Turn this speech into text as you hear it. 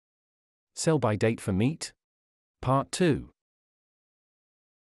Sell-by date for meat? Part 2.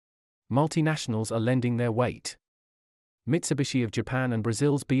 Multinationals are lending their weight. Mitsubishi of Japan and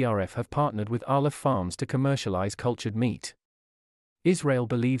Brazil's BRF have partnered with Aleph Farms to commercialize cultured meat. Israel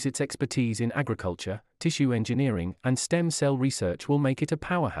believes its expertise in agriculture, tissue engineering, and stem cell research will make it a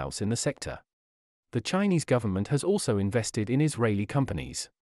powerhouse in the sector. The Chinese government has also invested in Israeli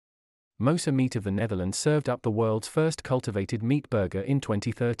companies. Mosa Meat of the Netherlands served up the world's first cultivated meat burger in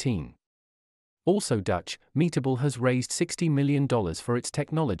 2013. Also Dutch, Meatable has raised $60 million for its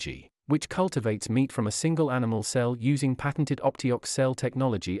technology, which cultivates meat from a single animal cell using patented Optiox cell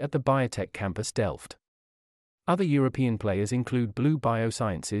technology at the Biotech Campus Delft. Other European players include Blue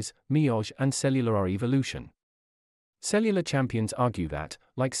Biosciences, Mioge, and Cellular Evolution. Cellular champions argue that,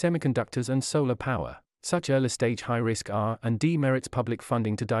 like semiconductors and solar power, such early-stage high-risk R&D merits public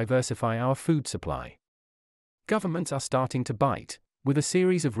funding to diversify our food supply. Governments are starting to bite, with a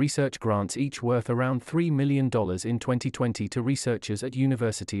series of research grants each worth around $3 million in 2020 to researchers at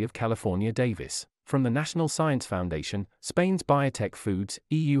University of California, Davis, from the National Science Foundation, Spain's Biotech Foods,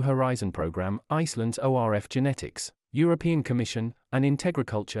 EU Horizon Program, Iceland's ORF Genetics, European Commission, and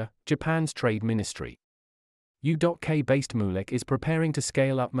Integriculture, Japan's Trade Ministry. U.K.-based Moolec is preparing to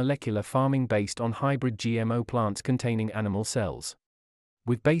scale up molecular farming based on hybrid GMO plants containing animal cells.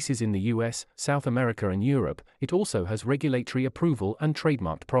 With bases in the US, South America and Europe, it also has regulatory approval and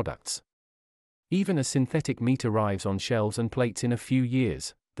trademarked products. Even as synthetic meat arrives on shelves and plates in a few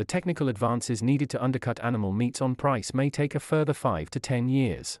years, the technical advances needed to undercut animal meats on price may take a further 5 to 10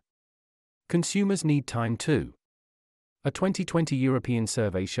 years. Consumers need time too. A 2020 European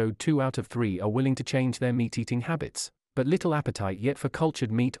survey showed 2 out of 3 are willing to change their meat-eating habits, but little appetite yet for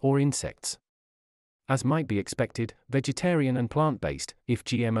cultured meat or insects. As might be expected, vegetarian and plant-based, if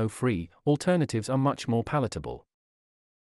GMO-free, alternatives are much more palatable.